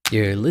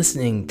You're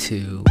listening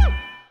to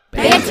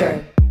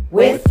Banter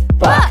with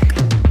Buck.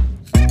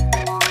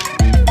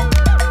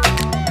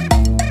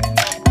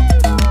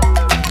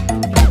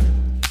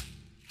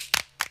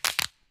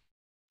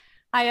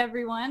 Hi,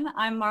 everyone.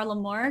 I'm Marla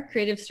Moore,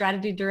 Creative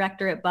Strategy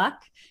Director at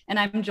Buck, and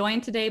I'm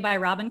joined today by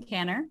Robyn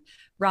Canner.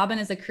 Robyn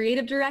is a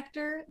creative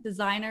director,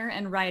 designer,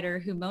 and writer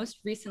who most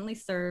recently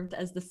served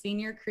as the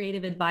Senior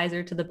Creative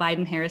Advisor to the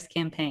Biden-Harris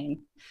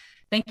campaign.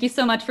 Thank you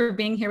so much for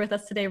being here with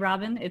us today,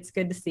 Robyn. It's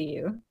good to see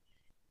you.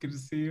 Good to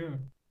see you.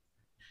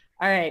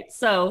 All right.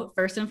 So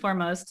first and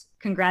foremost,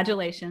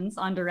 congratulations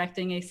on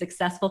directing a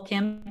successful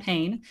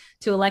campaign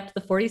to elect the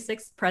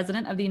 46th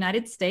President of the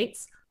United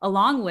States,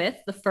 along with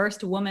the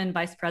first woman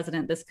vice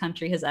president this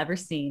country has ever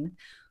seen.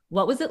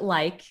 What was it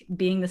like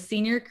being the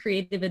senior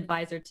creative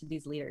advisor to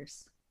these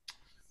leaders?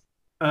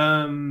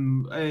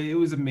 It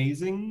was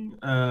amazing,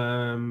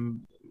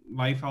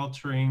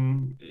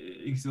 life-altering,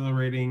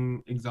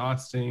 exhilarating,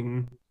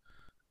 exhausting.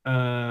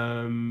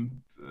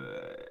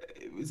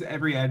 It was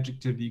every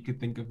adjective you could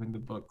think of in the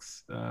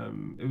books.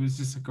 It was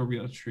just like a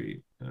real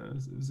treat.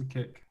 It was a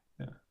kick.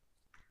 Yeah.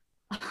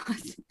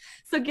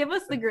 So give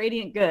us the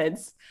gradient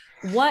goods.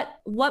 What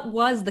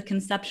was the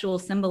conceptual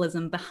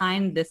symbolism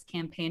behind this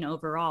campaign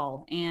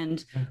overall?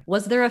 And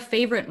was there a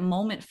favorite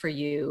moment for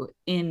you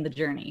in the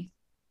journey?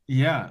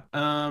 Yeah.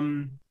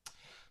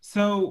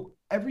 So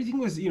everything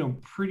was,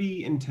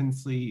 pretty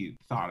intensely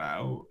thought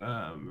out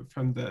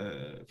from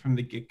the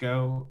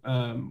get-go.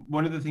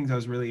 One of the things I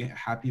was really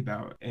happy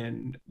about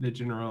in the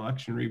general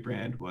election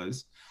rebrand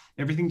was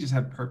everything just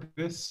had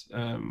purpose.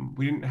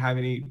 We didn't have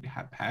any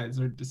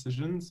haphazard or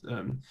decisions.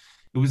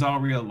 It was all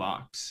real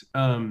locked.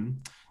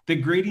 The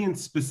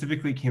gradients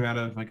specifically came out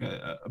of like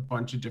a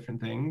bunch of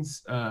different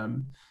things.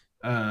 One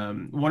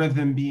of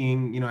them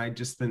being, I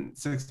just spent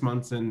 6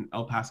 months in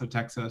El Paso,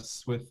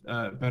 Texas with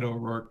Beto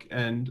O'Rourke,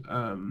 and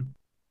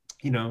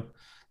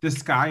the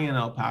sky in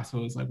El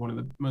Paso is like one of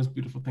the most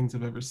beautiful things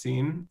I've ever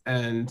seen.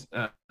 And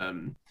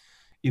the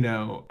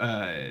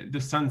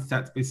sun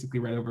sets basically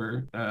right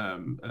over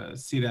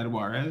Ciudad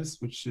Juarez,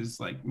 which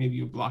is like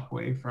maybe a block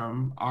away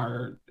from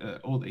our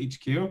old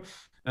HQ.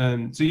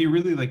 So you're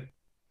really like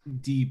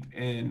deep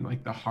in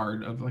like the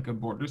heart of like a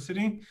border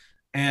city.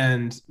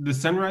 And the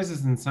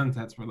sunrises and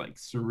sunsets were like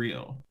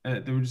surreal.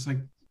 They were just like,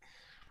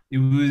 it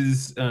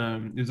was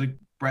like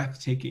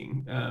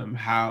breathtaking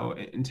how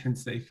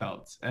intense they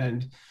felt.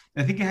 And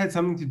I think it had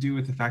something to do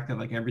with the fact that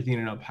like everything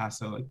in El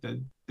Paso, like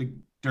the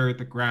dirt,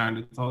 the ground,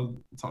 it's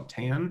all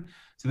tan.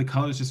 So the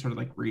colors just sort of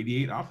like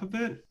radiate off of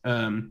it.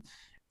 And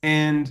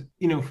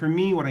for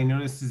me, what I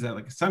noticed is that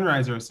like a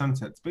sunrise or a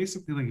sunset, it's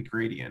basically like a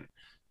gradient.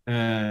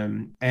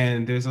 And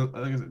there's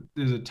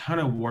a ton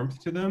of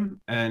warmth to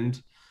them.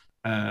 And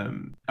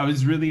I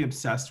was really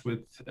obsessed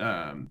with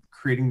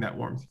creating that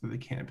warmth for the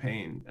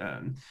campaign.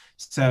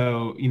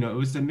 So it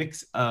was a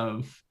mix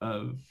of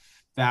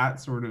that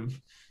sort of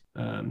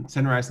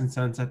sunrise and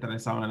sunset that I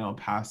saw in El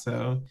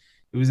Paso.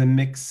 It was a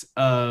mix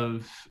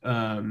of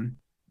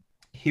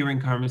hearing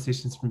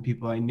conversations from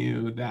people I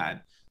knew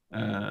that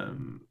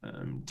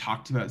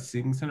talked about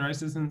seeing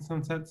sunrises and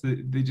sunsets.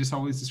 They just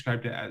always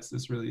described it as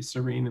this really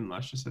serene and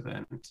luscious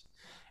event. And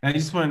I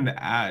just wanted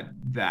to add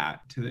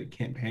that to the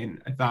campaign.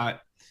 I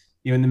thought,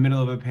 in the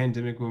middle of a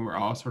pandemic when we're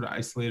all sort of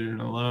isolated and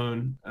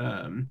alone,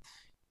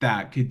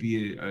 that could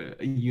be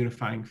a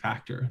unifying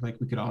factor. Like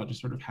we could all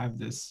just sort of have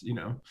this,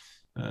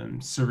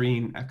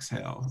 serene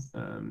exhale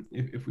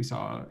if we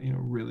saw,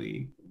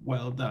 really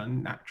well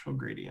done natural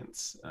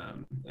gradients.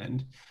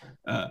 And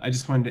I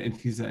just wanted to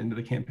infuse that into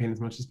the campaign as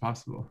much as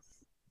possible.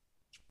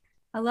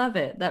 I love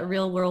it. That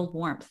real world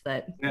warmth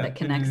that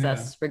connects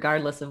us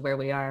regardless of where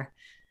we are.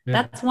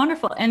 Yeah. That's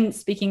wonderful. And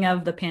speaking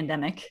of the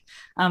pandemic,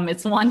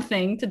 it's one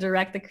thing to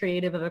direct the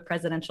creative of a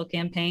presidential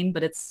campaign,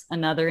 but it's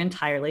another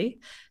entirely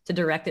to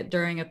direct it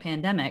during a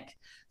pandemic.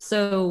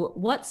 So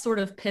what sort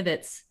of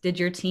pivots did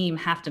your team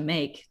have to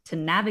make to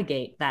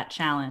navigate that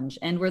challenge?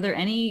 And were there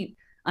any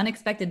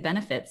unexpected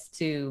benefits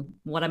to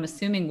what I'm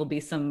assuming will be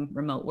some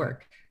remote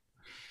work?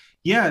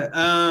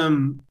 Yeah,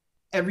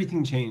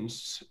 everything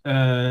changed.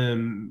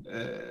 Primary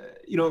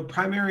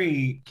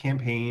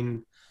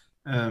campaign,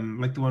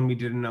 like the one we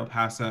did in El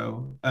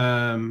Paso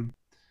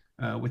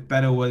with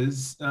Beto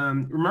was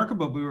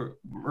remarkable.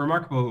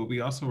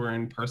 We also were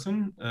in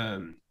person.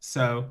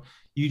 So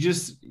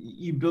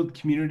you build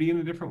community in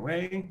a different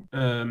way.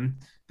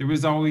 There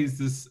was always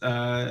this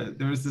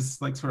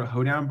like sort of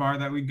hoedown bar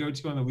that we'd go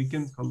to on the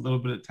weekends called A Little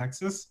Bit of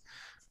Texas.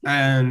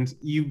 And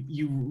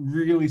you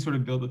really sort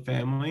of build a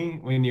family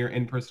when you're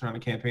in person on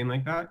a campaign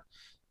like that.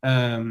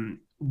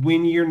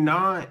 When you're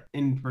not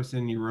in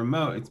person, you're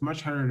remote, it's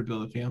much harder to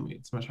build a family.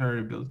 It's much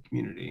harder to build a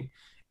community,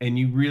 and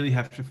you really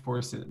have to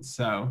force it.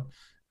 So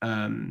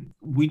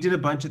we did a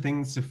bunch of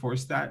things to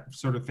force that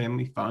sort of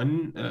family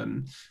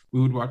fun.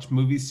 We would watch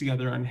movies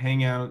together on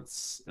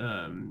Hangouts.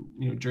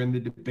 During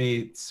the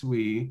debates,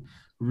 we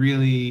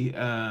really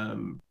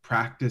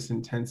practiced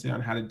intensely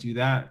on how to do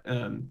that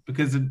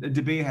because a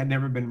debate had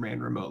never been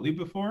ran remotely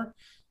before.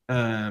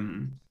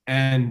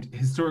 And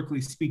historically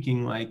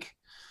speaking, like,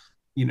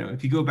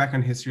 if you go back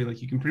on history,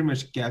 like you can pretty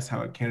much guess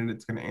how a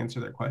candidate's going to answer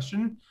their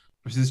question,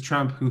 versus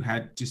Trump, who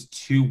had just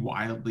two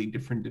wildly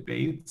different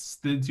debates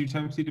the two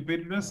times he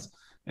debated us.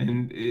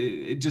 And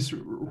it just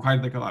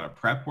required like a lot of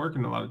prep work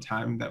and a lot of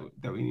time that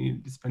we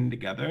needed to spend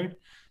together.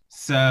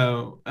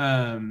 So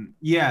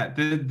yeah,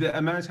 the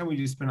amount of time we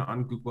just spent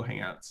on Google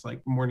Hangouts,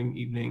 like morning,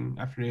 evening,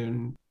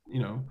 afternoon,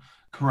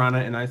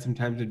 Karana and I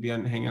sometimes would be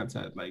on Hangouts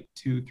at like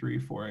 2, 3,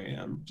 4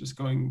 a.m. just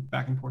going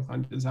back and forth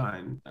on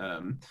design,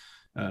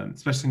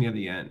 especially near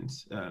the end.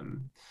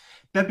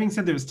 That being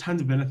said, there was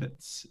tons of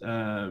benefits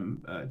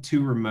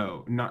to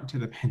remote, not to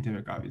the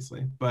pandemic,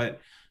 obviously, but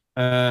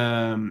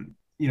to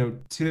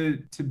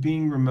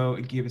being remote,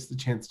 it gave us the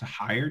chance to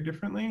hire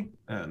differently.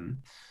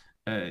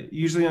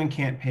 Usually on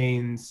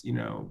campaigns,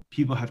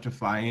 people have to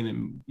fly in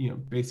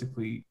and,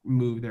 basically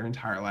move their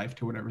entire life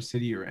to whatever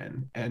city you're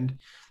in, and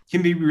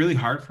can be really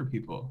hard for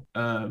people.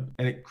 And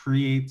it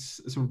creates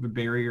sort of a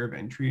barrier of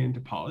entry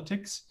into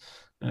politics.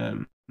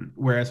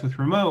 Whereas with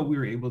remote, we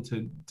were able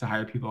to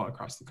hire people all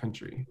across the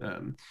country.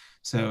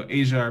 So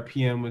Asia, our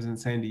PM, was in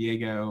San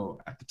Diego.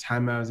 At the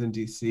time I was in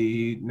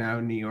DC, now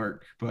New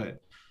York,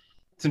 but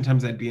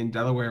sometimes I'd be in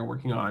Delaware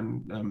working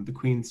on the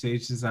Queen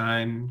stage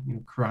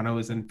design. Karana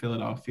was in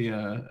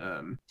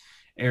Philadelphia.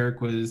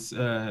 Eric was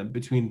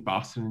between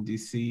Boston and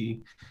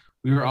DC.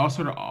 We were all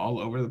sort of all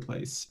over the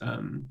place.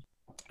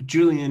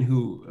 Julian,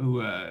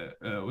 who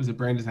was a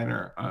brand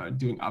designer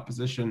doing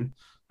opposition,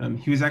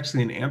 he was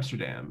actually in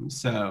Amsterdam.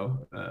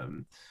 So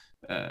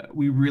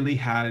we really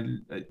had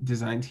a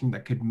design team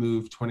that could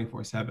move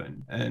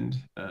 24/7. And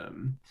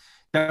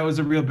that was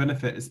a real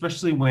benefit,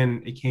 especially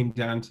when it came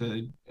down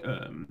to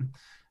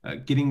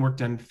getting work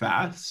done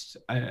fast.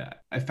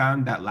 I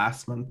found that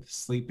last month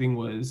sleeping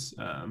was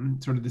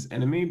sort of this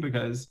enemy,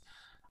 because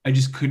I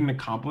just couldn't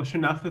accomplish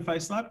enough if I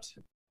slept.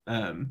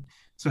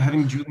 So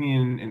having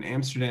Julian in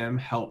Amsterdam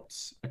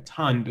helped a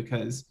ton,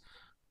 because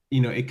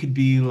it could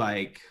be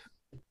like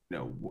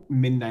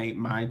midnight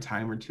my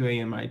time or 2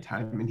 a.m. my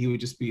time, and he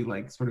would just be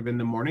like sort of in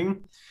the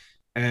morning,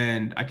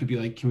 and I could be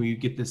like, can we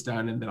get this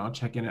done? And then I'll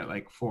check in at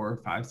like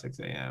 4, 5, 6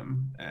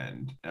 a.m.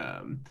 and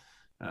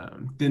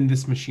then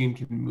this machine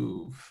can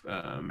move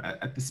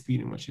at the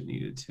speed in which it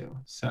needed to.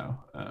 So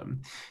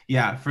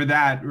yeah, for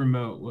that,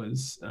 remote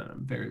was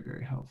very,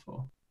 very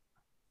helpful.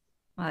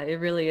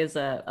 It really is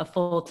a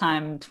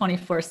full-time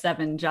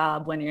 24/7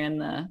 job when you're in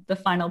the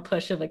final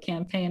push of a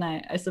campaign,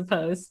 I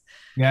suppose.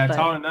 Yeah, it's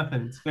all or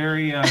nothing. It's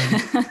very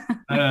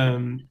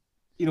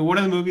one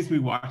of the movies we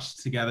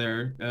watched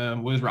together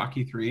was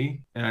Rocky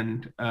 3,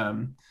 and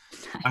nice.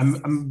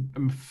 I'm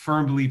a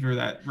firm believer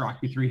that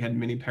Rocky 3 had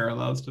many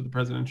parallels to the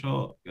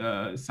presidential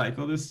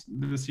cycle this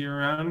year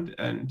around.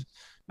 And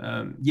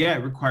yeah,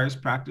 it requires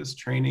practice,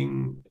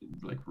 training,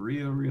 like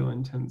real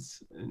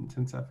intense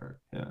effort.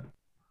 Yeah.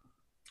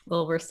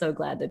 Well, we're so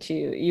glad that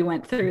you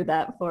went through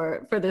that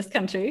for this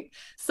country.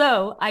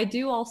 So I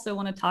do also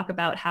want to talk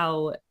about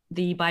how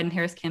the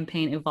Biden-Harris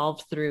campaign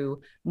evolved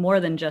through more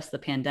than just the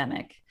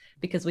pandemic,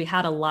 because we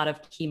had a lot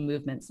of key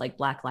movements like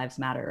Black Lives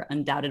Matter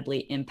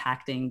undoubtedly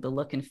impacting the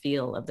look and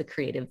feel of the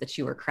creative that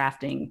you were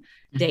crafting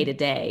day to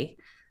day.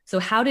 So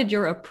how did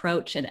your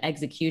approach and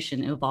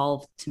execution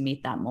evolve to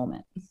meet that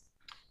moment?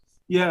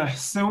 Yeah,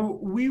 so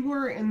we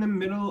were in the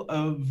middle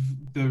of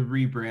the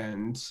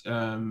rebrand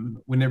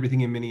when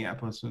everything in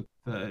Minneapolis with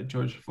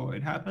George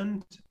Floyd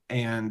happened.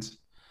 And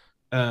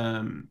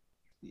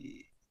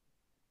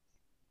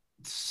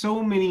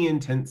so many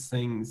intense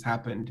things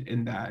happened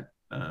in that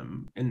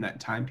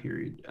time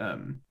period.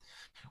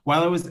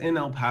 While I was in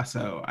El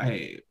Paso,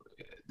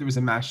 there was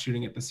a mass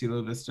shooting at the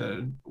Cielo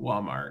Vista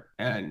Walmart,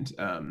 and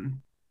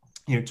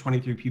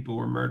 23 people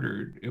were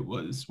murdered. It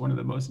was one of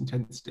the most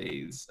intense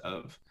days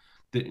of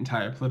the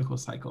entire political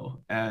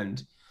cycle.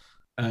 And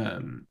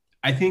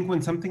I think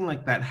when something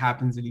like that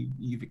happens and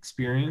you've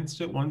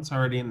experienced it once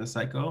already in the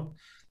cycle,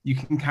 you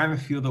can kind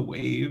of feel the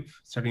wave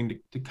starting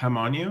to come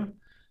on you.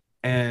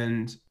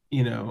 And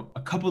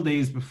a couple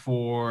days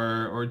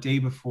before or a day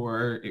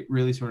before it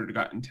really sort of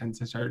got intense,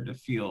 I started to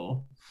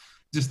feel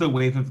just the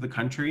wave of the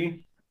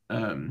country.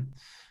 And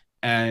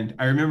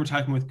I remember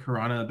talking with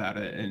Karana about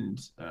it, and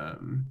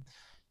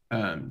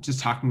just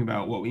talking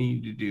about what we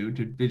needed to do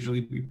to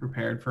visually be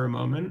prepared for a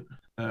moment.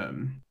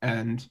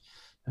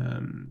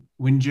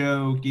 When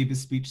Joe gave his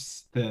speech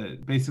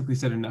that basically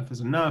said enough is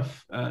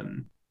enough,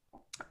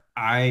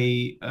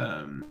 I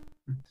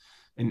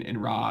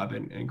and Rob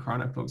and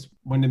Chronic folks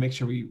wanted to make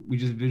sure we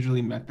just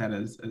visually met that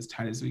as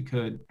tight as we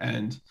could.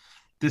 And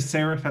this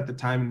serif at the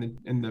time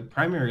in the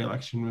primary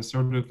election was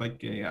sort of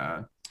like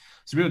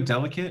it's real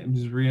delicate. It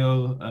was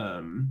real,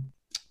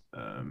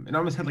 it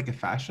almost had like a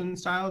fashion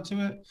style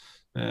to it.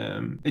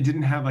 It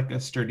didn't have like a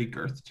sturdy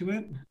girth to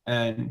it.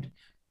 And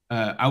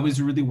I was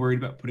really worried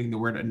about putting the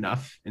word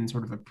enough in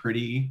sort of a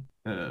pretty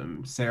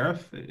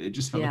serif. It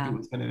just felt like it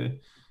was going to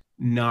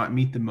not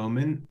meet the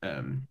moment.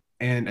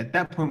 And at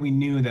that point, we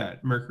knew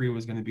that Mercury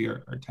was going to be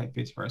our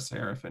typeface for our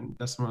serif, and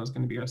Decimal was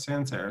going to be our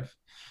sans serif.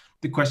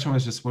 The question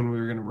was just when we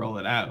were going to roll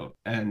it out.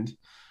 And,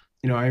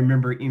 I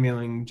remember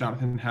emailing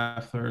Jonathan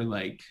Heffler,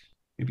 like,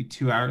 maybe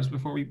 2 hours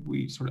before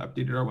we sort of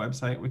updated our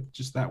website with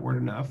just that word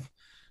enough,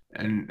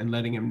 and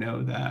letting him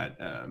know that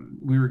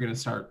we were going to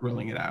start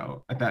rolling it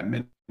out at that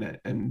minute.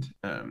 And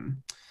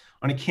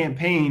on a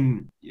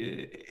campaign,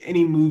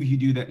 any move you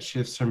do that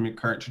shifts from your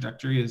current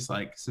trajectory is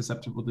like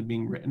susceptible to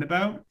being written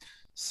about.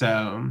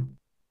 So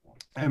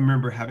I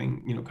remember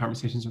having,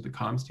 conversations with the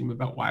comms team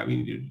about why we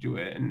needed to do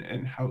it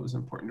and how it was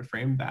important to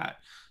frame that.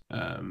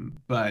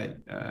 But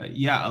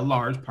a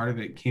large part of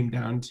it came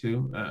down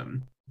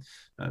to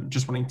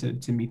just wanting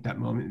to meet that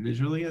moment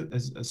visually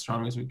as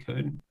strong as we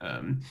could,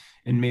 and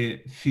made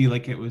it feel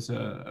like it was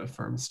a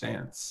firm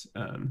stance.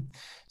 There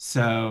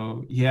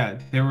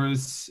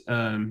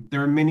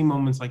were many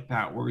moments like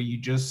that where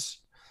you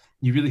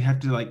really have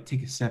to like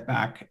take a step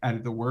back out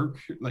of the work,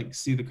 like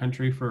see the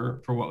country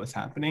for what was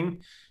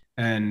happening,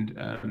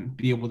 and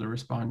be able to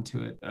respond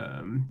to it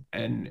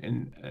in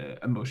an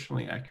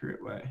emotionally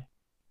accurate way.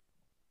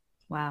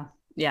 Wow.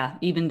 Yeah,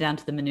 even down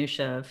to the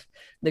minutia of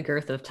the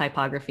girth of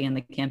typography in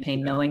the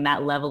campaign, knowing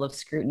that level of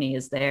scrutiny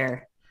is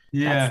there.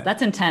 Yeah,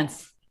 that's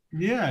intense.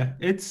 Yeah,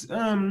 it's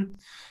one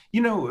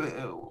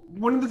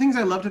of the things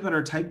I loved about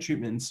our type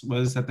treatments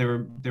was that they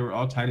were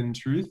all tied in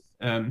truth.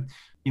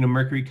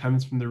 Mercury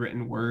comes from the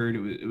written word.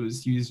 It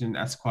was used in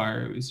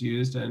Esquire. It was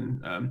used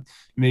in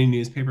many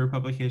newspaper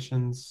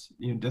publications.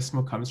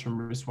 Decimal comes from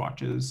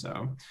wristwatches,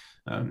 so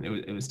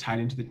it was tied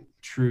into the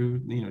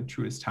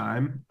truest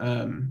time.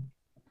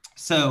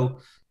 So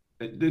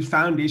the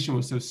foundation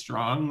was so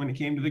strong when it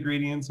came to the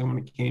gradients and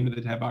when it came to the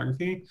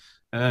typography.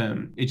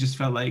 It just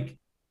felt like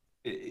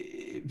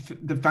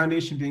the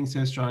foundation being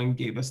so strong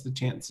gave us the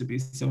chance to be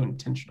so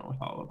intentional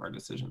with all of our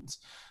decisions.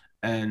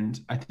 And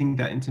I think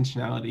that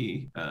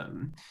intentionality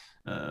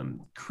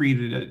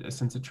created a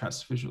sense of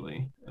trust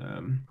visually,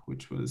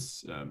 which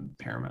was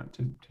paramount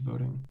to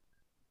voting.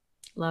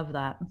 Love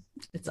that.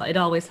 It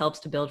always helps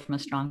to build from a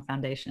strong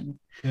foundation.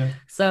 Yeah.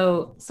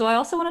 So I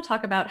also want to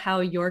talk about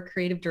how your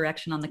creative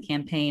direction on the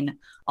campaign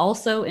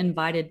also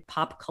invited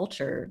pop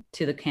culture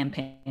to the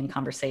campaign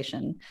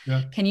conversation.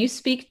 Yeah. Can you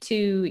speak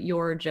to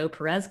your Joe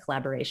Perez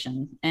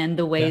collaboration and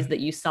the ways that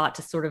you sought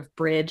to sort of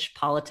bridge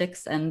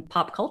politics and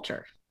pop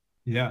culture?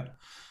 Yeah.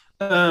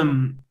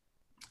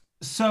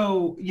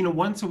 So,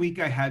 once a week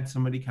I had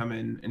somebody come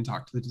in and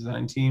talk to the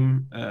design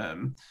team,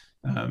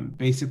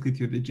 basically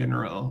through the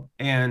general,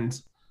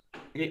 and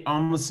it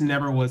almost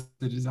never was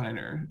the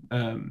designer.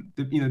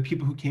 The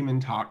people who came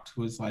and talked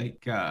was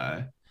like,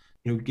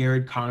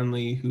 Garrett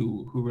Conley,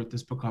 who wrote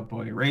this book called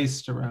Boy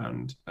Erased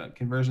around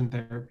conversion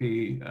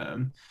therapy,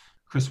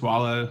 Chris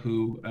Walla,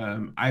 who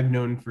I've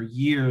known for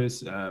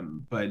years,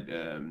 but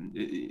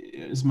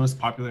is most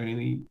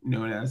popularly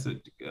known as a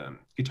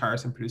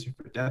guitarist and producer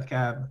for Death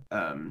Cab.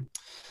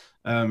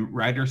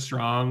 Ryder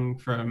Strong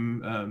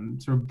from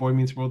sort of Boy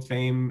Meets World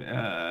fame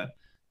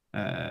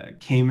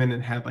came in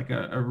and had like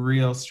a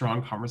real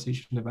strong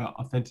conversation about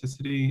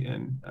authenticity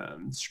and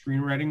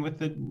screenwriting with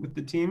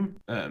the team.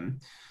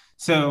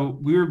 So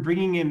we were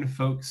bringing in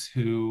folks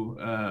who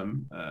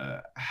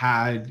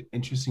had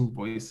interesting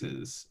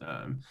voices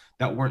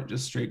that weren't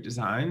just straight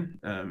design,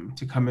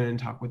 to come in and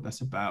talk with us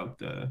about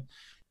the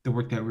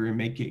work that we were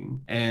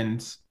making.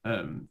 And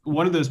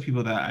one of those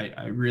people that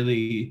I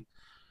really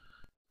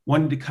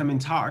wanted to come and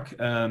talk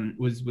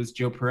was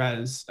Joe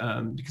Perez,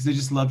 because I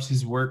just loved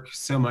his work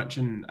so much,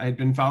 and I had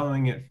been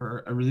following it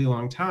for a really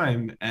long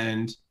time.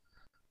 And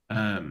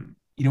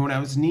when I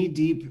was knee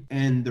deep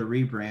in the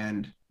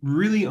rebrand,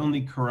 really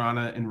only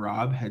Karana and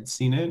Rob had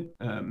seen it,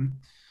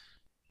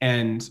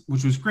 and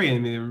which was great. I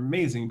mean, they were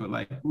amazing, but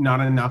like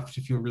not enough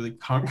to feel really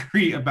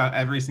concrete about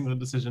every single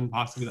decision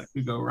possibly that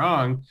could go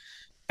wrong.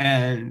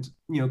 And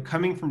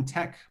coming from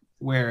tech,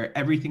 where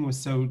everything was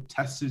so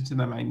tested to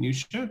the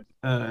minutia,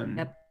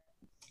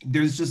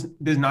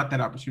 there's not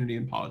that opportunity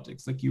in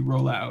politics. Like you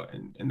roll out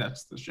and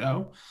that's the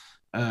show.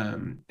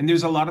 And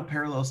there's a lot of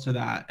parallels to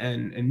that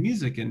and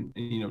music.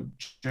 And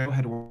Joe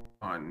had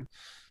worked on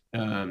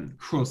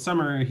Cruel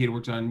Summer. He had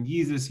worked on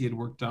Yeezus. He had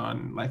worked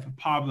on Life of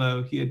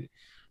Pablo. He'd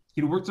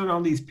worked on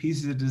all these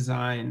pieces of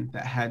design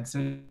that had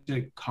such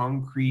a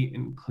concrete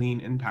and clean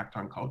impact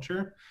on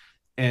culture.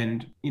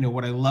 And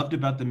what I loved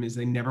about them is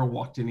they never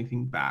walked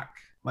anything back.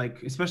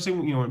 Like especially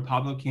when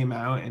Pablo came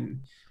out, and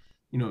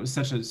it was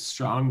such a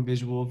strong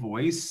visual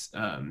voice,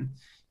 and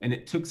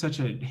it took such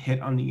a hit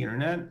on the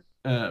internet.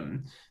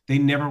 They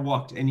never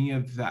walked any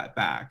of that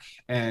back,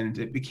 and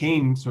it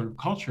became sort of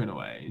culture in a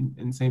way.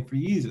 And same for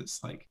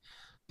Yeezus. Like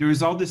there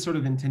was all this sort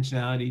of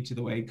intentionality to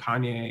the way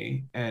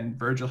Kanye and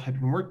Virgil had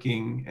been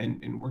working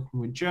and working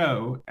with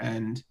Joe.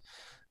 And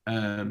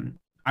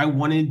I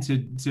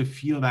wanted to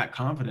feel that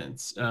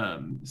confidence.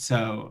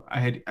 So I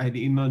had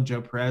emailed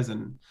Joe Perez,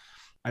 and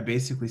I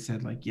basically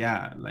said like,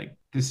 yeah, like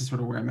this is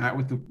sort of where I'm at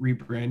with the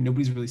rebrand.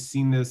 Nobody's really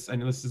seen this. I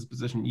know this is a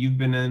position you've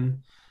been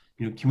in.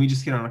 Can we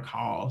just get on a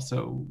call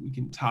so we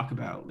can talk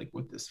about like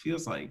what this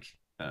feels like?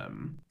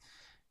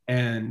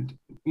 And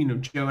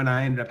Joe and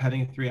I ended up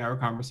having a 3-hour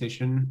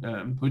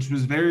conversation, which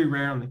was very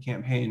rare on the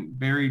campaign,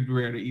 very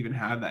rare to even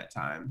have that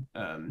time.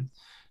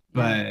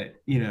 But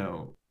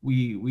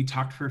we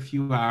talked for a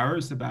few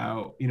hours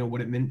about,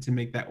 what it meant to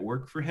make that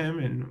work for him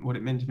and what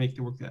it meant to make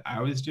the work that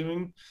I was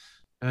doing.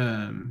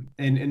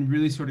 And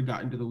really sort of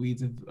got into the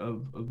weeds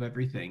of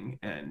everything.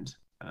 And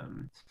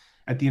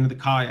at the end of the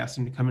call, I asked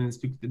him to come in and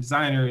speak to the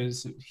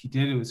designers. He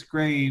did. It was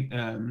great.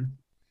 And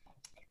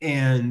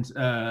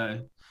I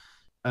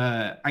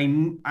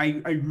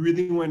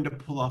really wanted to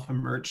pull off a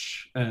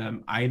merch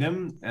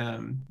item,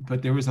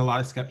 but there was a lot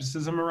of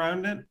skepticism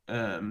around it.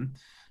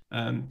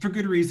 For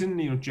good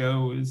reason.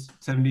 Joe is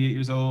 78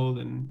 years old,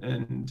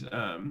 and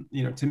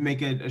to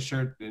make a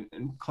shirt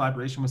in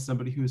collaboration with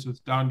somebody who was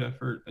with Donda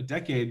for a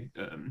decade,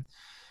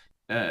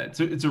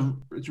 it's a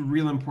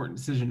real important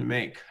decision to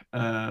make,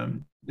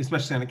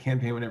 especially on a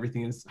campaign when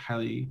everything is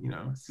highly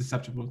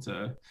susceptible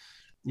to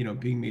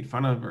being made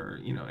fun of or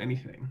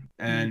anything.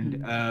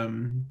 And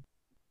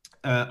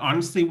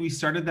honestly, we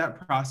started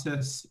that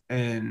process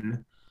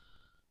in,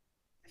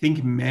 I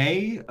think,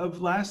 May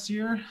of last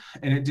year,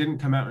 and it didn't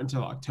come out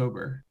until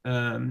October.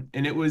 And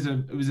it was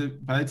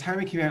by the time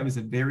it came out, it was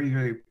a very,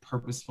 very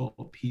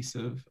purposeful piece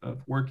of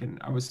work. And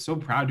I was so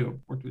proud to have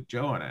worked with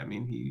Joe on it. I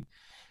mean,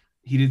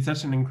 he did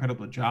such an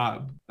incredible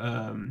job,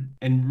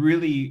 and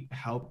really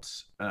helped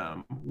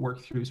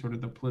work through sort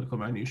of the political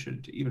minutiae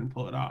to even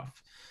pull it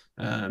off.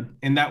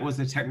 And that was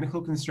a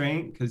technical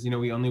constraint because,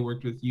 we only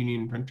worked with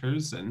union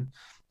printers, and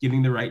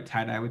getting the right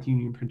tie-dye with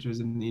union printers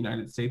in the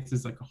United States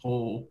is like a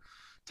whole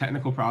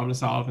technical problem to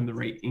solve, and the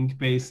right ink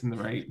base and the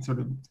right sort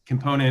of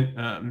component.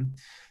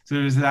 So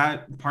there's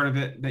that part of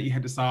it that you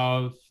had to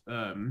solve.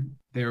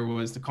 There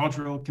was the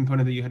cultural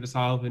component that you had to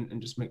solve, and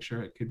just make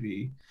sure it could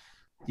be,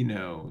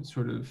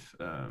 sort of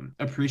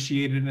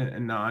appreciated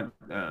and not,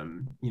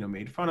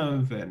 made fun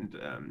of. And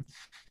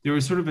there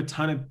was sort of a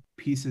ton of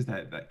pieces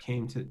that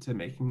came to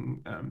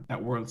making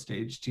that World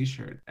Stage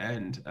t-shirt.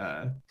 And,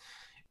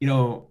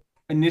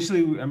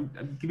 initially,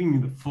 I'm giving you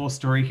the full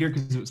story here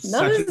because it was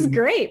this is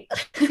great.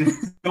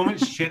 So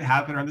much shit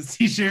happened on this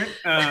t-shirt.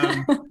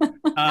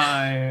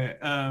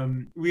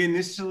 We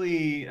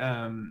initially,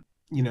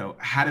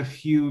 had a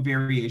few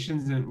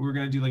variations, and we were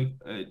going to do like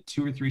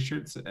 2 or 3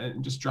 shirts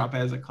and just drop it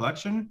as a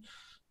collection.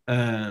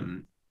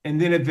 And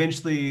then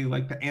eventually,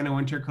 like, the Anna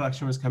Wintour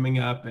collection was coming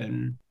up,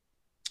 and,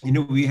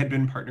 we had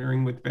been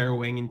partnering with Vera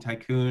Wang and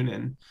Tycoon,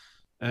 and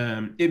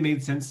it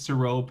made sense to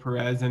roll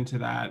Perez into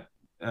that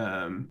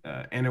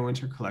Anna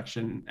Wintour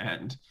collection.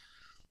 And,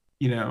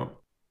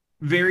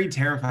 very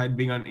terrified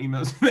being on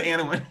emails with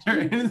Anna Wintour,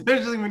 and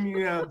especially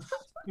when,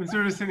 I'm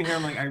sort of sitting here,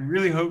 I'm like, I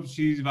really hope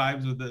she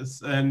vibes with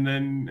this.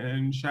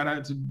 And shout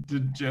out to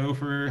Joe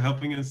for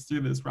helping us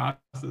through this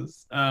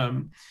process.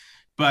 But,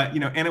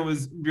 Anna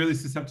was really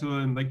susceptible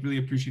and like really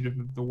appreciative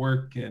of the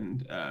work.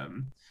 And,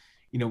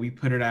 we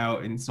put it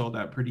out and sold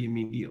out pretty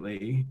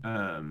immediately.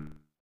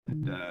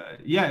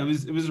 It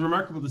was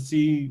remarkable to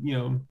see,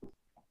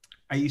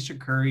 Aisha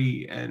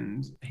Curry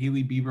and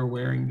Hailey Bieber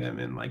wearing them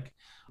in like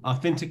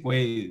authentic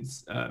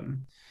ways.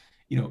 When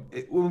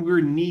we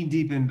were knee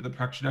deep into the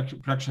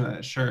production of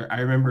that shirt,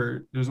 I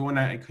remember there was one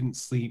night I couldn't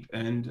sleep,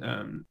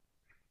 and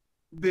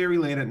very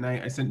late at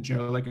night, I sent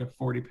Joe like a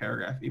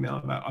 40-paragraph email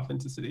about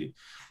authenticity,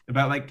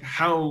 about like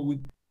how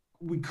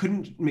we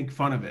couldn't make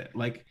fun of it.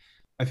 Like,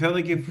 I felt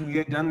like if we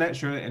had done that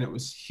shirt and it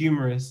was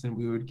humorous, and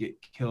we would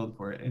get killed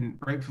for it, and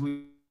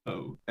rightfully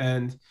so.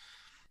 And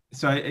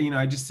so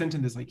I just sent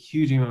him this like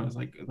huge email. I was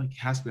like, it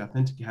has to be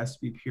authentic, it has to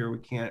be pure. We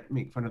can't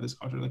make fun of this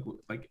culture.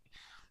 Like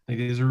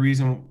there's a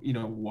reason,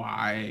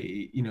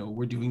 why,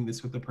 we're doing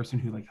this with the person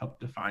who like helped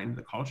define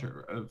the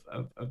culture of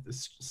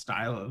this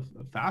style of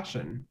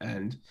fashion.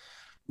 And,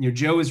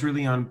 Joe was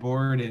really on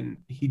board, and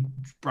he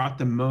brought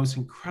the most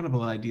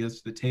incredible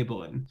ideas to the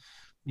table, and,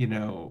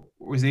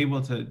 was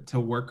able to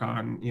work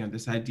on,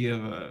 this idea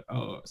of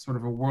a sort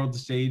of a world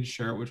stage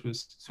shirt, which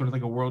was sort of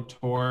like a world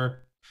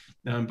tour,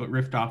 but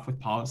riffed off with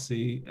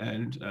policy.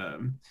 And,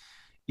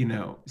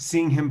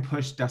 seeing him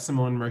push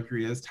Decimal and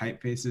Mercury as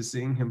typefaces,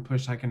 seeing him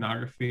push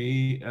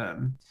iconography,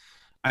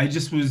 I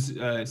just was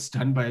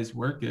stunned by his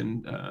work.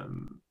 And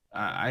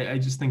I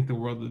just think the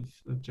world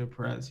of Joe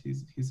Perez.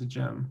 He's a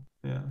gem.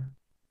 Yeah.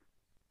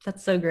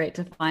 That's so great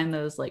to find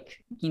those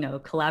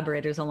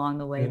collaborators along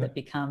the way that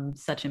become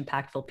such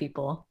impactful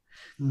people.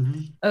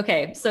 Mm-hmm.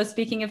 Okay. So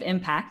speaking of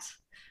impact,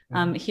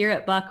 here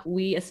at Buck,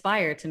 we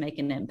aspire to make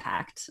an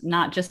impact,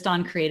 not just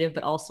on creative,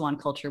 but also on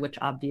culture, which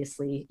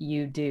obviously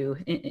you do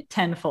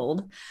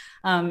tenfold.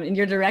 And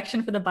your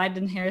direction for the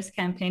Biden-Harris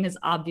campaign has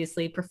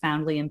obviously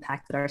profoundly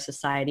impacted our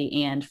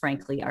society and,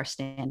 frankly, our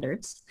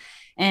standards.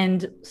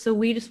 And so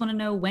we just want to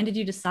know, when did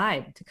you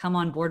decide to come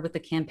on board with the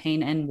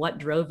campaign, and what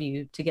drove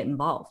you to get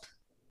involved?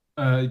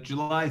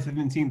 July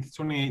 17th,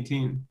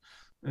 2018.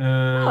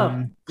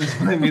 That's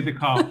when I made the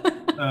call.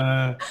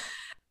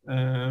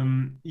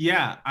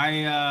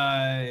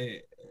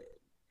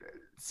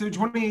 So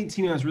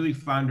 2018, I was really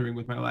floundering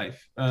with my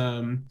life.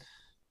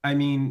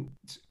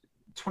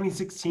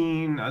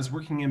 2016, I was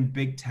working in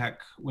big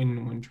tech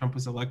when Trump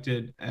was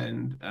elected,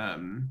 and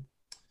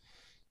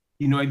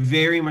I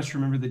very much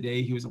remember the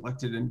day he was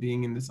elected and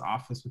being in this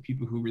office with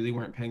people who really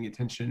weren't paying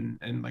attention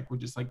and like were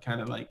just like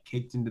kind of like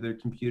caked into their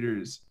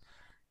computers.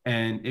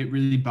 And it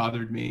really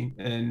bothered me,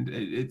 and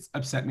it's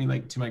upset me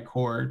like to my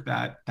core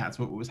that that's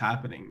what was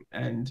happening.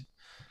 And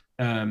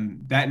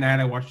that night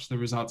I watched the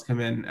results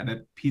come in at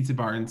a pizza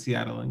bar in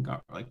Seattle and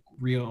got like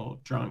real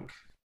drunk.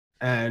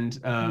 And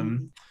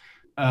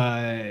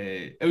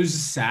it was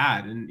just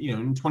sad. And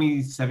in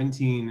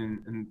 2017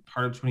 and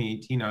part of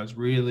 2018, I was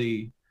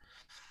really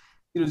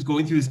was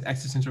going through this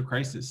existential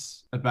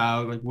crisis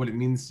about like what it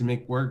means to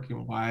make work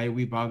and why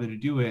we bother to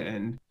do it.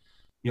 And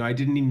I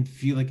didn't even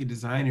feel like a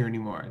designer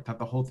anymore. I thought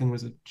the whole thing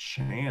was a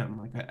sham.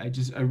 Like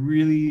I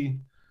really,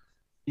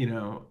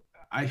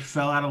 I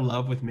fell out of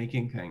love with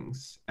making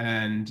things.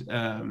 And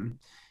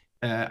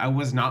I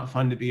was not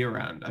fun to be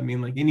around. I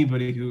mean, like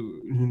anybody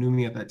who knew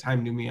me at that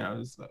time knew me. I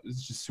was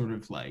just sort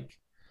of like,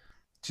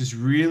 just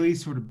really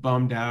sort of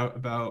bummed out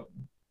about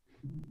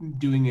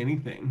doing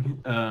anything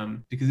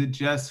because it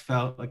just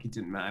felt like it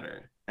didn't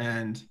matter.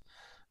 And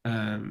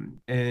in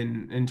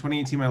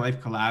 2018, my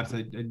life collapsed.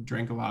 I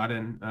drank a lot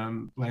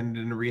and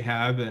landed in a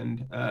rehab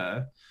and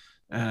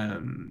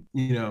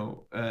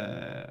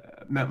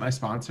met my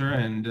sponsor.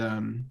 And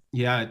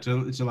July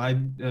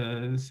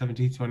 17th,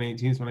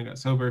 2018 is when I got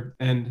sober.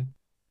 And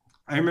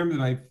I remember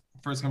my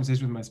first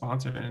conversation with my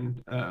sponsor,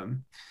 and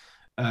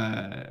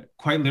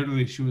quite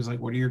literally she was like,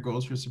 "What are your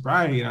goals for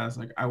sobriety?" And I was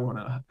like, "I want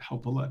to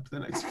help elect the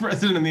next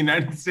president of the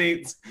United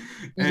States."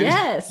 And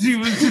yes. She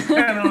was just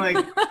kind of like,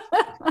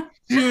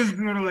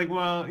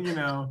 well,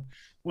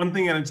 one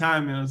thing at a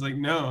time. And I was like,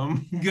 no,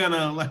 I'm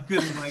gonna elect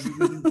him. Like,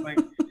 this is like,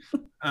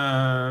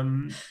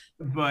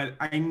 but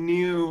I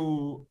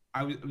knew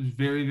I was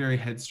very, very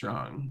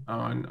headstrong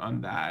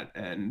on that.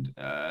 And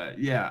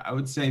I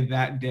would say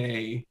that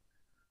day,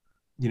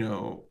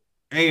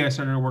 A, I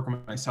started to work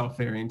on myself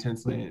very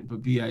intensely,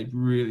 but B, I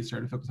really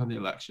started to focus on the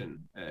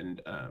election.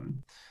 And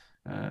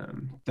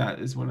that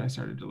is when I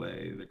started to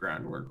lay the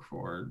groundwork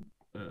for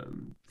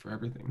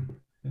everything.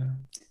 Yeah.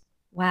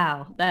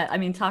 Wow.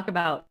 Talk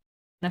about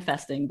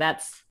manifesting.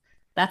 That's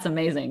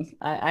amazing.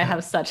 I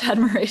have such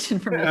admiration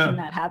for making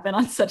that happen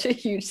on such a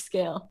huge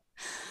scale.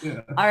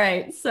 Yeah. All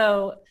right.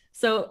 So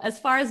as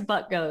far as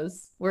Buck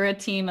goes, we're a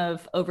team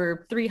of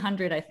over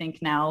 300, I think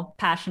now,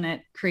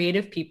 passionate,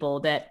 creative people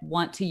that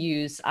want to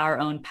use our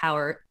own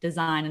power,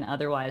 design, and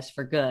otherwise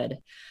for good.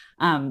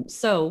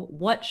 So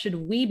what should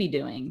we be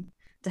doing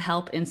to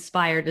help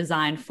inspire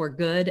design for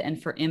good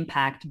and for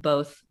impact,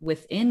 both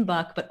within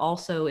Buck, but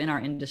also in our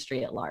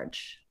industry at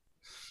large?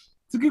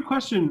 It's a good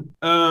question.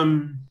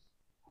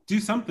 Do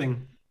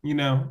something,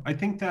 I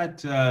think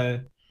that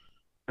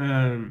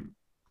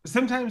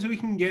sometimes we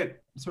can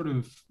get sort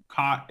of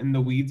caught in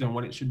the weeds on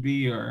what it should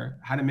be or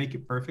how to make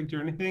it perfect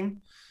or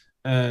anything.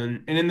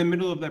 And in the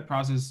middle of that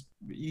process,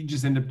 you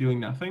just end up doing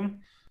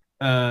nothing.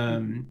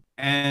 And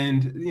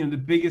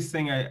the biggest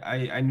thing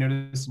I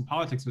noticed in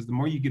politics was the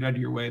more you get out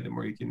of your way, the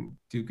more you can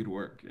do good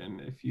work.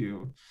 And if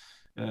you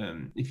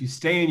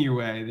stay in your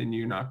way, then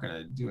you're not going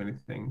to do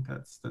anything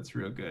that's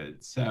real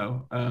good.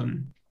 So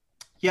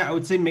I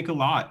would say make a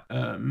lot.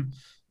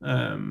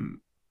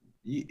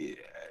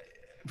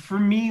 For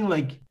me,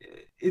 like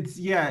I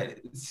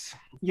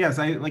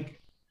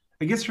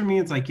guess for me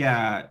it's like,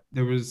 I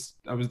was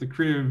the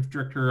creative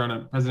director on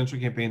a presidential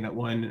campaign that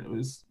won. It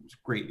was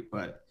great,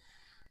 but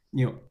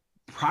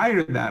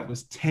prior to that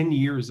was 10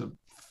 years of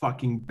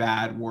fucking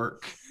bad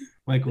work,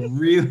 like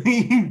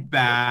really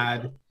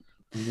bad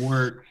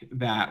work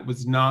that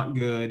was not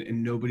good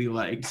and nobody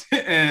liked.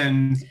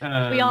 And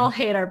we all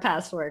hate our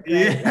past work,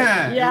 right?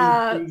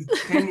 Yeah. It was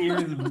 10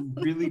 years of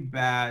really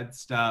bad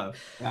stuff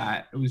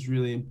that it was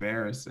really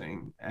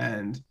embarrassing.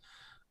 And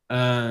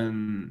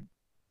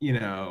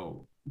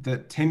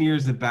that 10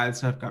 years of bad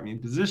stuff got me in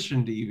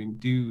position to even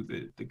do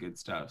the good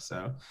stuff.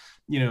 So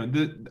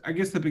I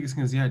guess the biggest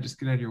thing is just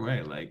get out of your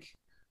way. Like,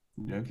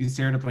 if you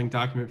stare at a blank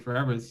document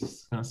forever, it's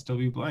just gonna still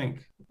be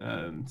blank.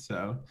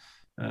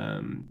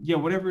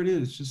 Whatever it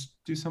is, just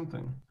do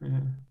something. Yeah.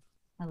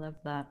 I love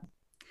that.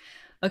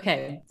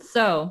 Okay,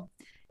 so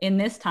in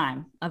this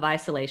time of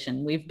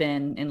isolation, we've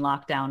been in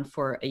lockdown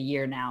for a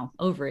year now,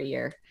 over a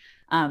year.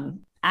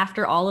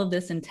 After all of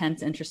this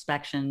intense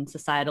introspection,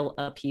 societal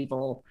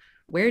upheaval,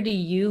 where do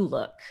you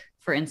look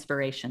for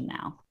inspiration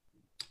now?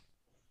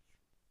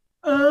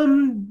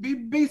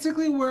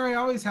 Basically where I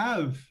always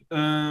have.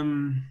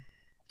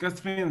 Gus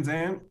Van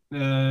Sant.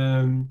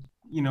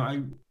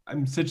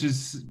 I'm such a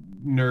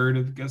nerd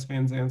of Gus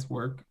Van Sant's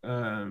work.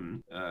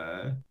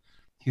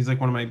 He's like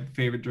one of my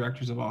favorite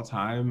directors of all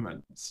time. I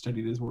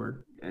studied his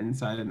work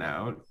inside and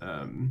out.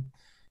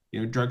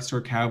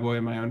 Drugstore Cowboy,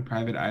 My Own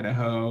Private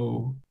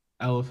Idaho,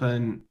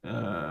 Elephant,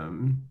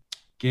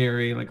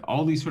 Gary, like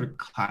all these sort of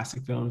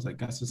classic films that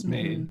Gus has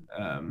made.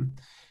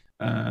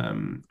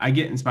 I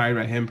get inspired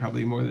by him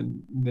probably more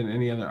than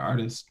any other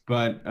artist.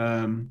 But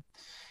I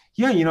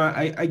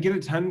get a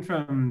ton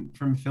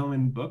from film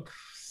and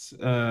books.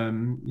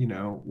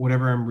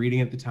 Whatever I'm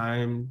reading at the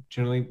time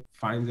generally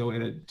finds a way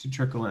to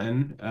trickle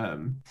in.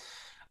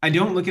 I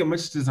don't look at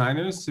much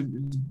designers to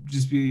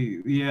just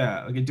be,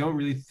 like I don't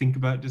really think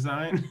about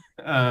design.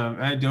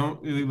 I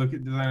don't really look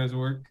at designers'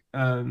 work.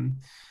 And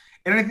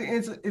I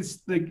think it's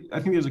like, I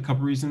think there's a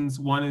couple reasons.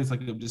 One is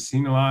like I've just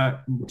seen a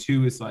lot. And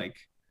two is like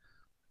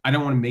I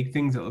don't want to make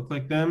things that look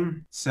like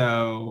them,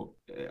 so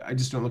I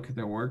just don't look at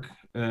their work.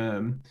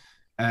 And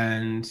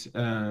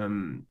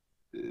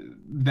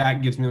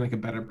that gives me like a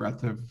better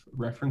breadth of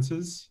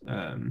references.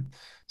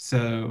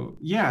 So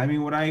yeah, I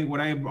mean, what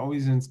I'm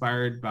always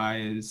inspired by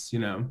is,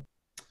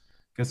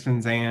 Gus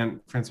Van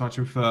Sant, Francois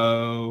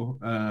Truffaut,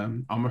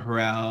 Alma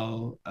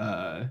Harrell,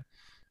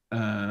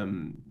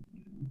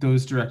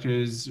 those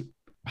directors.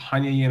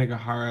 Hanya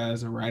Yanagihara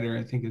as a writer,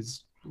 I think,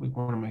 is like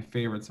one of my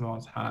favorites of all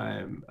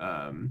time.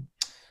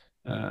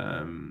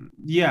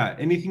 Yeah,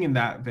 anything in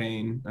that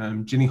vein.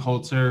 Jenny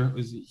Holzer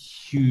was a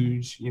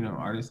huge,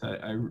 artist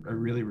that I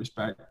really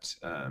respect.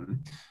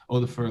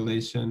 Olafur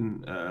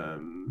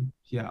Eliasson,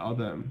 yeah, all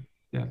them.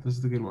 Yeah, those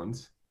are the good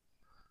ones.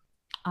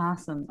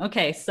 Awesome.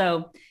 Okay,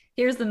 so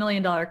here's the $1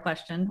 million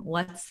question.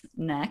 What's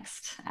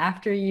next?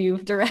 After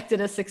you've directed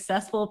a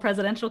successful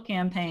presidential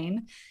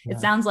campaign, it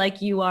sounds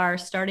like you are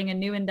starting a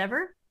new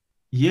endeavor.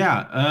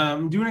 Yeah,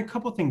 I'm doing a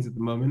couple things at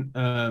the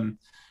moment.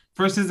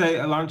 First is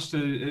I launched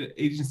an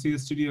agency, a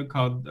studio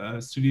called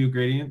Studio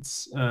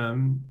Gradients.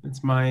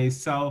 It's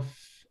myself,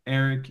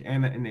 Eric,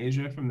 Anna, and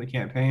Asia from the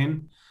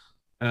campaign.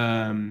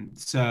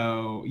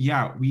 So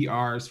yeah, we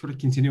are sort of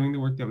continuing the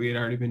work that we had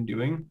already been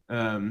doing.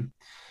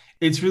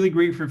 It's really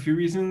great for a few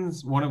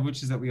reasons, one of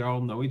which is that we all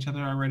know each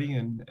other already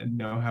and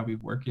know how we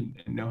work and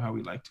know how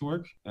we like to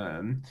work.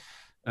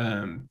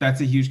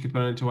 That's a huge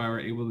component to why we're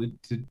able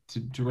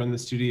to run the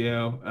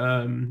studio.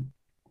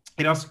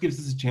 It also gives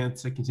us a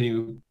chance to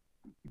continue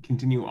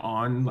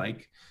on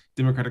like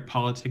democratic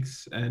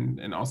politics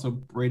and also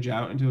bridge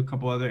out into a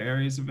couple other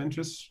areas of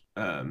interest.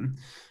 And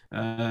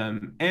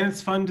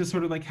it's fun to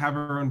sort of like have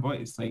our own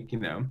voice, like,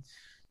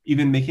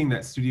 even making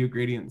that Studio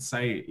Gradient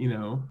site,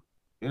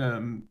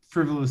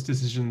 frivolous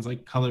decisions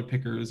like color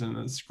pickers and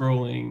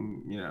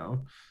scrolling,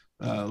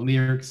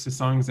 lyrics to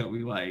songs that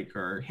we like,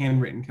 or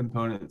handwritten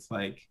components.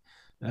 Like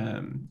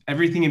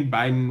everything in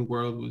Biden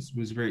world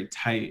was very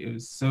tight. It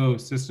was so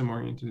system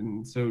oriented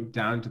and so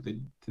down to the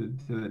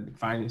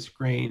finest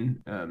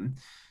grain.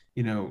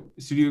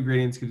 Studio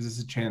Gradients gives us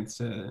a chance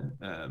to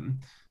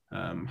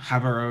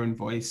have our own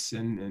voice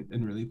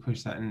and really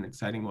push that in an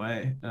exciting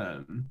way.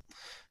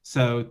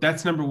 So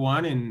that's number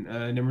one.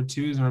 And number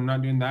two is when I'm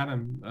not doing that,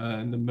 I'm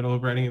in the middle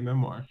of writing a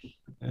memoir.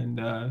 And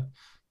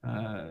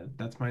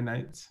that's my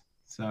nights.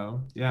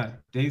 So yeah,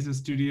 days of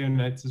studio,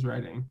 nights is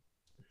writing.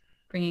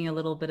 Bringing a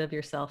little bit of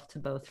yourself to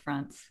both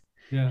fronts.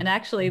 Yeah. And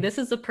actually, this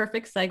is a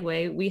perfect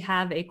segue. We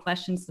have a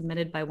question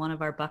submitted by one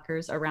of our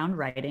Buckers around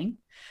writing.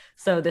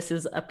 So this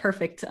is a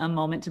perfect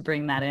moment to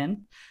bring that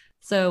in.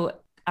 So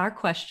our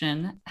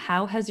question,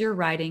 how has your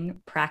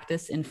writing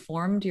practice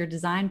informed your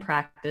design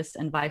practice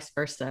and vice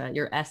versa?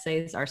 Your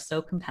essays are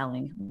so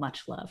compelling.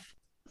 Much love.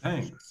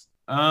 Thanks.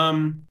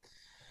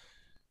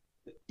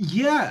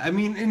 Yeah, I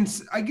mean,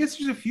 I guess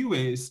there's a few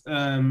ways.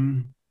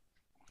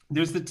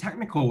 There's the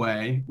technical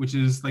way, which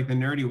is like the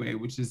nerdy way,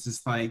 which is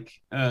just like,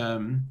 I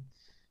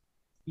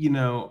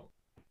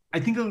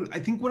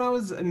think when I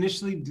was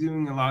initially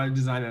doing a lot of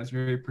design, I was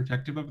very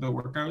protective of the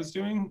work I was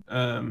doing.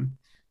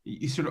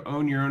 You sort of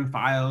own your own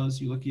files.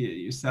 You look at it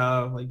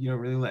yourself. Like, you don't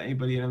really let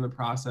anybody in on the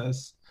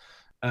process.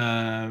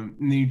 And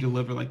then you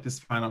deliver like this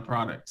final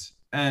product.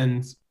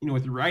 And,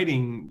 with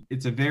writing,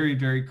 it's a very,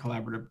 very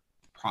collaborative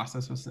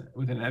process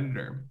with an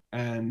editor.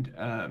 And,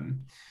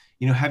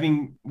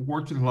 having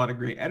worked with a lot of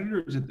great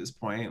editors at this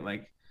point,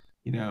 like,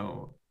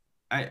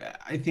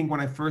 I think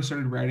when I first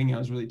started writing, I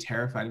was really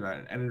terrified about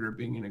an editor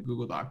being in a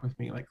Google Doc with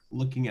me, like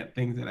looking at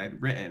things that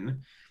I'd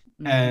written.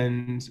 Mm-hmm.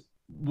 And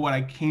what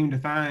I came to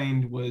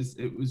find was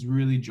it was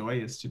really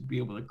joyous to be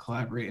able to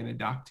collaborate in a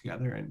doc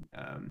together, and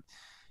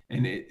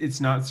it's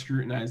not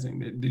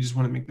scrutinizing. They just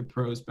want to make the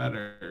prose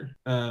better.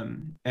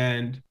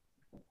 And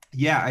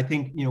yeah, I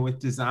think, with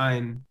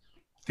design,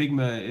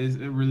 Figma is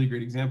a really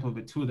great example of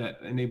a tool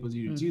that enables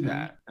you to do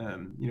that.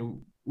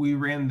 We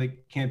ran the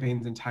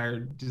campaign's entire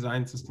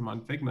design system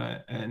on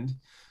Figma, and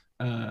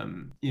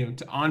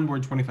to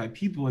onboard 25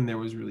 people in there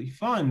was really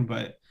fun,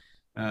 but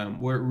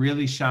where it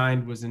really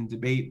shined was in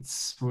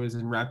debates, was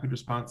in rapid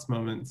response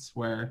moments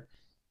where,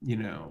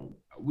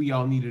 we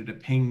all needed to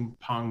ping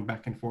pong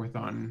back and forth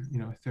on,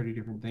 30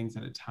 different things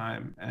at a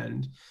time.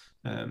 And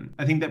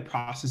I think that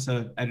process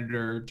of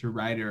editor to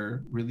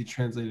writer really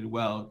translated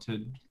well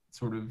to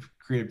sort of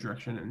creative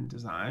direction and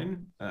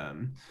design.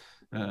 And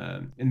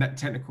that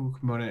technical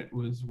component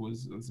was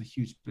a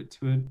huge bit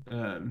to it.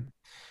 And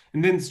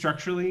then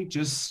structurally,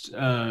 just,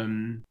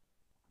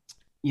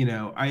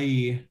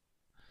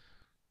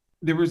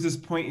 there was this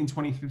point in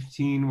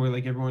 2015 where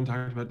like everyone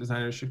talked about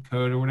designers should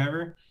code or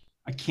whatever.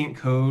 I can't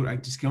code. I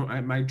just don't.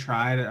 I might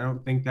try it. I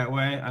don't think that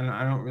way.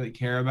 I don't really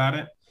care about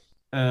it.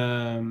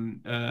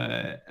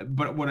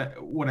 But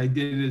what I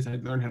did is I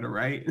learned how to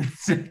write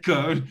instead of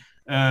code.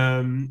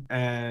 And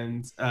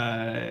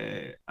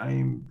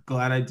I'm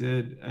glad I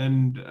did.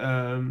 And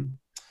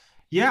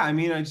Yeah, I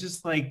mean, I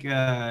just like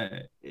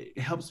it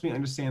helps me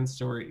understand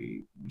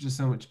story just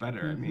so much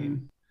better. I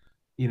mean,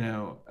 you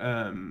know,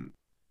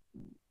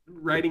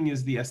 writing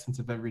is the essence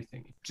of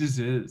everything. It just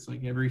is.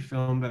 Like every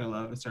film that I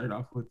love, it started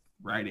off with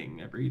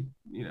writing. Every,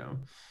 you know,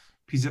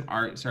 piece of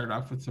art started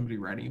off with somebody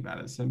writing about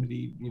it.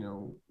 Somebody, you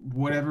know,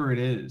 whatever it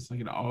is, like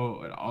it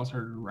all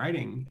started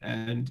writing.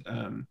 And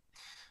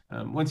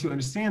once you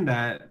understand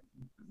that,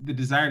 the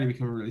desire to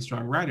become a really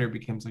strong writer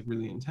becomes like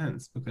really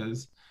intense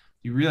because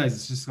you realize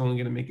it's just only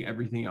going to make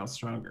everything else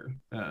stronger.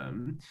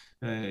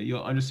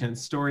 You'll understand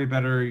story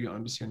better. You'll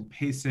understand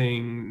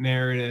pacing,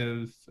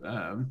 narrative,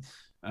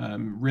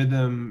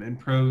 rhythm, and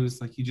prose.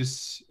 Like you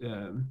just,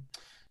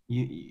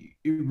 it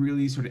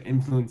really sort of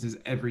influences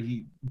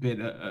every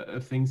bit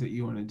of things that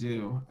you want to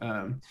do.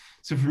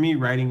 So for me,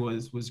 writing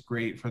was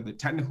great for the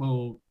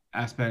technical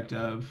aspect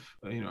of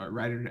a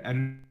writer to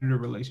editor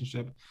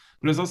relationship,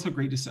 but it was also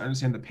great just to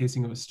understand the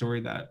pacing of a story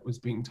that was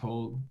being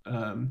told,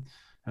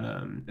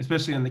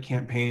 especially on the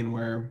campaign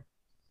where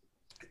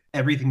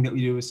everything that we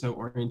do is so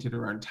oriented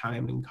around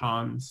time and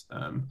comms.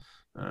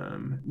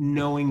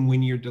 Knowing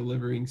when you're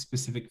delivering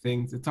specific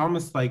things, it's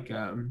almost like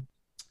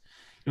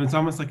it's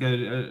almost like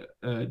a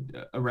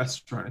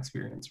restaurant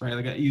experience, right?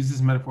 Like I use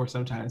this metaphor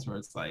sometimes where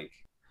it's like,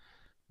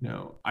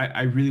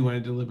 I really want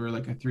to deliver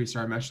like a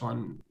 3-star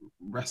Michelin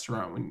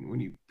restaurant when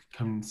you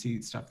come and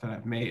see stuff that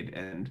I've made.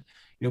 And,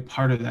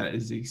 part of that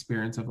is the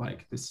experience of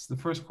like, this is the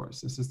first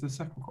course, this is the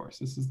second course,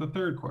 this is the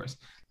third course.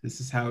 This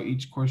is how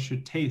each course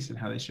should taste and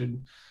how they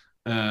should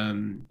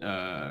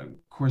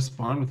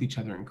correspond with each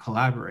other and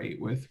collaborate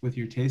with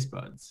your taste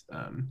buds.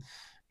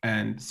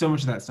 And so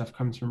much of that stuff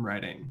comes from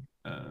writing.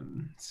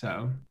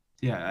 So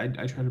yeah,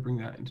 I try to bring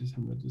that into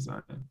some of the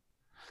design.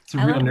 It's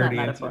a real nerdy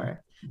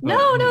answer.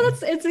 No,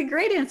 it's a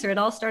great answer. It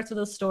all starts with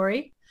a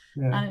story,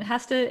 and it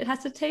has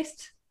to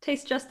taste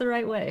just the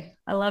right way.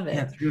 I love it.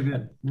 Yeah, it's really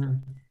good. Yeah.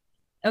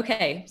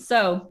 Okay,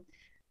 so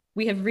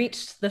we have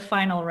reached the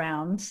final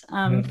round.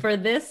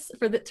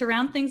 To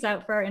round things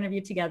out for our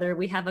interview together,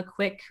 we have a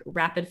quick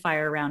rapid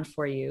fire round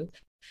for you.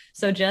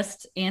 So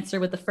just answer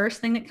with the first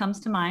thing that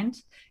comes to mind.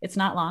 It's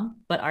not long,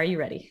 but are you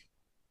ready?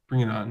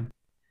 Bring it on.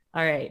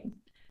 All right.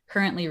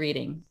 Currently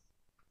reading.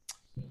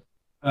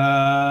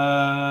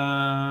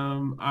 I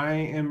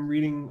am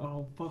reading.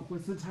 Oh fuck!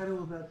 What's the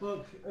title of that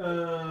book?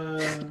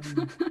 I'm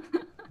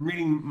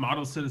reading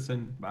Model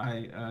Citizen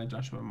by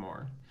Joshua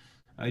Moore.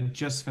 I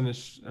just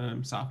finished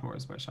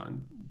Sophomores by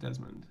Sean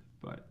Desmond,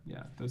 but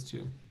yeah, those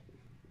two.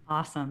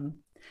 Awesome.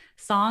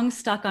 Song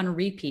stuck on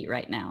repeat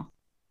right now.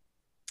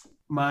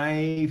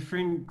 My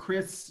friend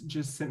Chris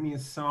just sent me a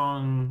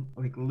song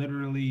like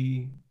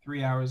literally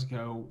 3 hours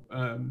ago.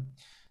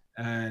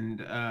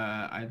 And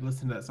I've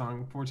listened to that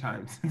song 4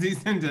 times since he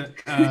sent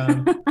it.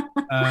 My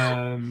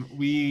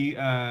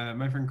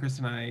friend Chris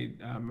and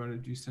I'm going to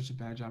do such a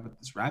bad job at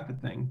this rapid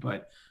thing,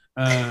 but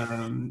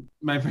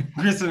my friend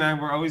Chris and I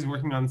were always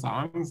working on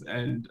songs,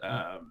 and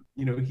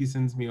he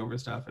sends me over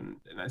stuff, and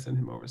I send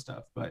him over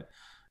stuff. But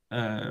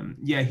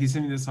yeah, he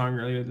sent me this song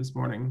earlier this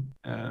morning,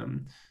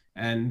 and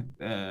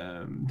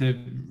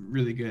they're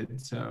really good.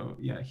 So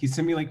yeah, he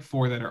sent me like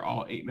 4 that are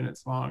all 8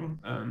 minutes long.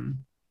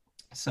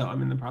 So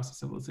I'm in the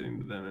process of listening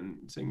to them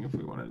and seeing if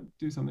we want to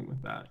do something with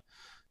that.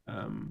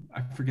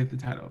 I forget the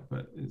title,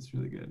 but it's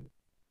really good.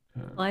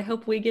 Well, I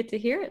hope we get to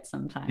hear it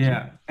sometime.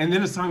 Yeah, and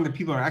then a song that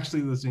people are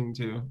actually listening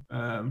to.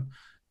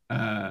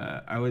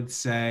 I would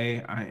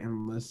say I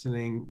am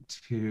listening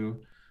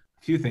to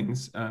a few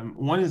things.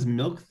 One is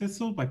Milk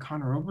Thistle by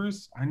Conor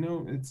Oberst.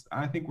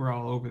 I think we're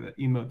all over the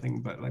emo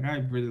thing, but like I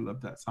really love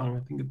that song.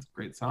 I think it's a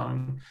great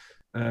song.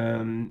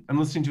 I'm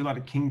listening to a lot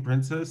of King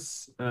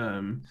Princess.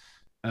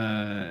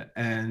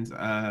 And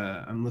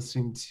I'm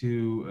listening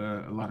to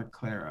a lot of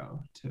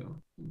Clairo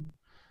too.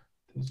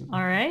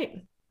 All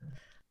right.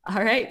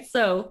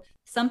 So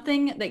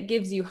something that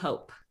gives you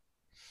hope.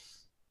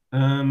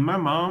 My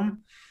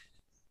mom.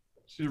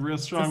 She's a real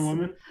strong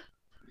woman.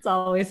 It's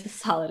always a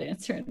solid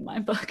answer in my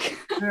book.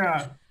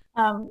 Yeah.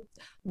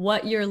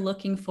 What you're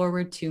looking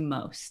forward to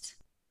most.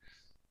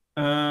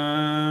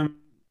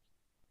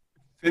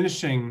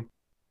 Finishing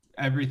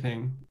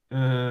everything.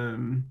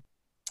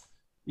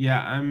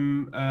 Yeah,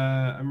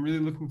 I'm really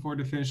looking forward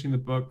to finishing the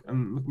book.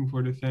 I'm looking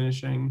forward to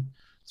finishing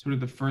sort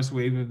of the first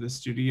wave of the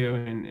studio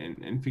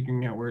and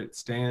figuring out where it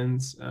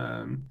stands.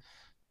 Yeah,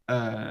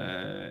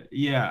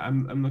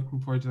 I'm looking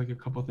forward to like a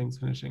couple things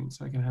finishing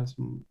so I can have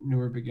some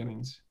newer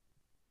beginnings.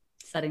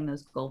 Setting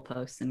those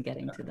goalposts and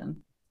getting to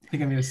them. I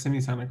think I made a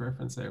Semisonic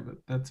reference there, but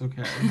that's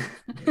okay.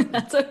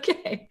 That's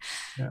okay.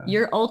 Yeah.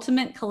 Your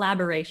ultimate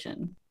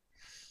collaboration.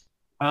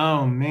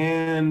 Oh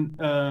man,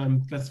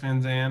 Gus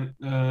Van Sant.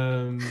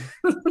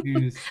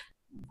 He's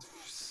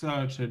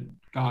such a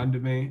god to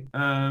me.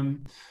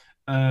 Beyond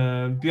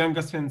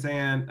Gus Van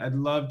Sant, I'd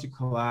love to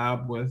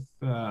collab with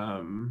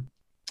Donald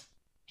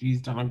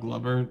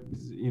Glover,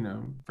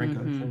 Frank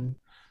Ocean.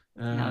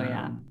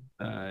 I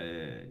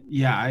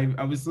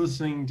was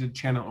listening to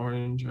Channel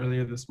Orange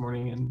earlier this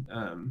morning, and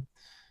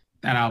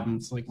that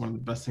album's like one of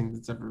the best things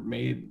that's ever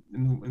made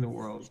in the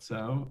world.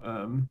 So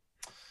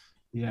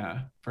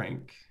Yeah,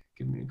 Frank,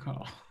 give me a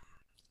call.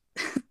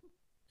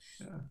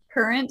 Yeah.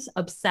 Current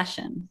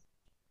obsession.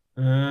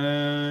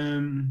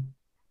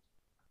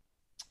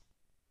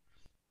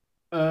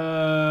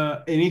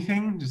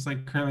 Anything, just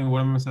like currently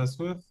what I'm obsessed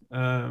with.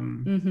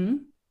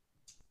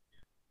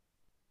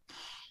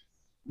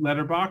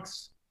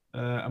 Letterbox.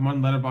 I'm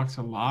on Letterbox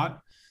a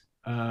lot.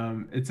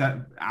 It's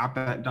that app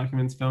that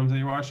documents films that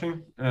you're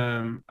watching.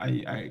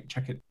 I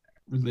check it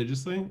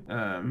religiously.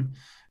 So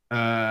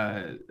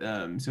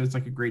it's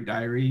like a great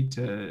diary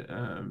to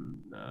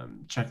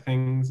check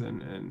things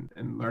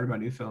and learn about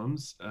new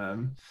films.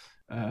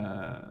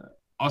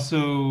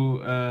 Also,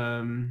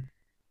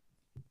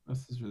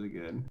 this is really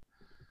good.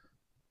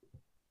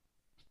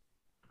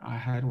 I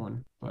had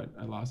one, but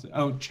I lost it.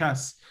 Oh,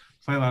 chess.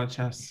 Play a lot of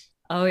chess.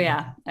 Oh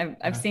yeah,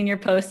 I've seen your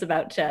posts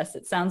about chess.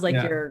 It sounds like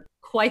you're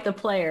quite the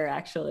player,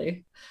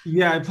 actually.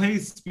 Yeah, I play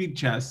speed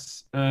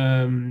chess,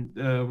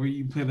 where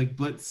you play like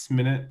blitz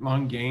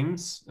minute-long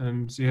games.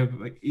 So you have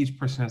like each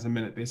person has a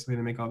minute basically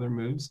to make all their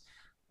moves,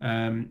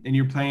 and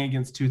you're playing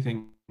against two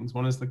things.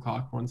 One is the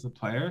clock, one's the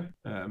player.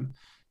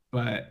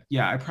 But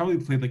yeah, I probably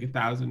played like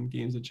 1,000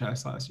 games of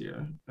chess last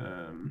year.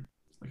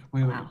 Like I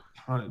played like a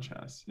ton of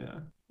chess. Yeah.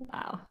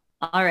 Wow.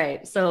 All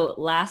right. So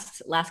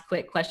last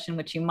quick question,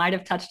 which you might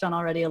have touched on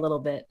already a little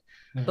bit,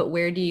 but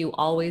where do you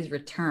always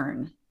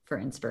return for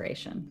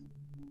inspiration?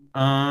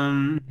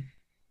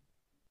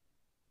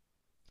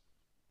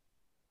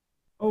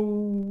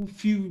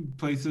 Few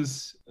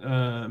places.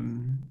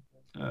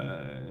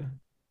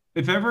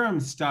 If ever I'm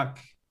stuck,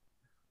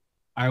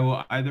 I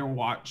will either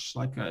watch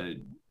like a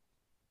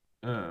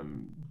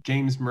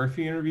James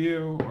Murphy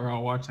interview, or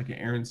I'll watch like an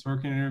Aaron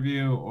Sorkin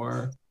interview,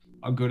 or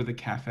I'll go to the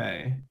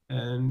cafe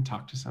and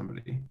talk to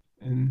somebody.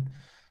 And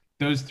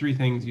those three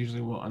things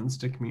usually will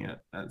unstick me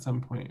at some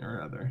point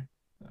or other.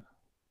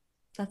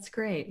 That's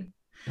great.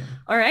 Yeah.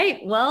 All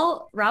right.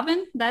 Well,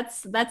 Robyn,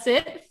 that's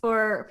it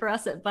for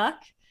us at Buck.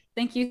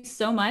 Thank you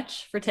so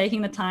much for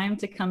taking the time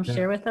to come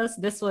share with us.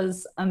 This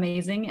was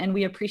amazing, and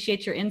we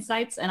appreciate your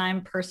insights. And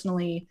I'm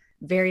personally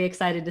very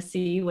excited to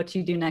see what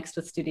you do next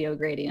with Studio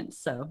Gradient.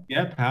 So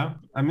yeah, pal,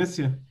 I miss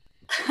you.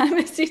 I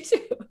miss you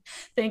too.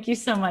 Thank you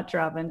so much,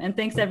 Robyn. And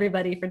thanks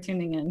everybody for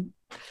tuning in.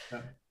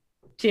 Yeah.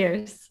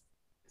 Cheers.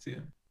 See ya.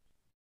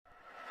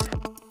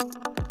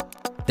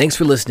 Thanks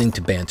for listening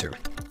to Banter.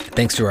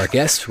 Thanks to our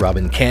guest,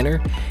 Robyn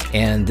Kanner,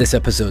 and this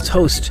episode's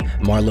host,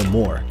 Marla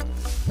Moore.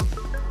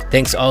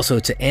 Thanks also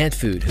to Ant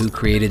Food, who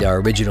created our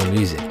original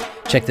music.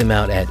 Check them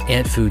out at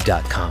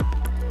antfood.com.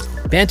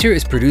 Banter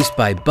is produced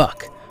by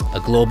Buck, a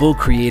global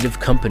creative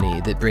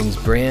company that brings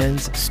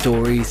brands,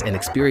 stories, and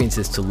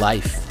experiences to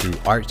life through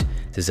art,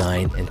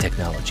 design, and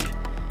technology.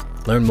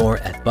 Learn more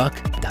at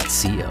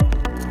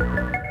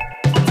buck.co.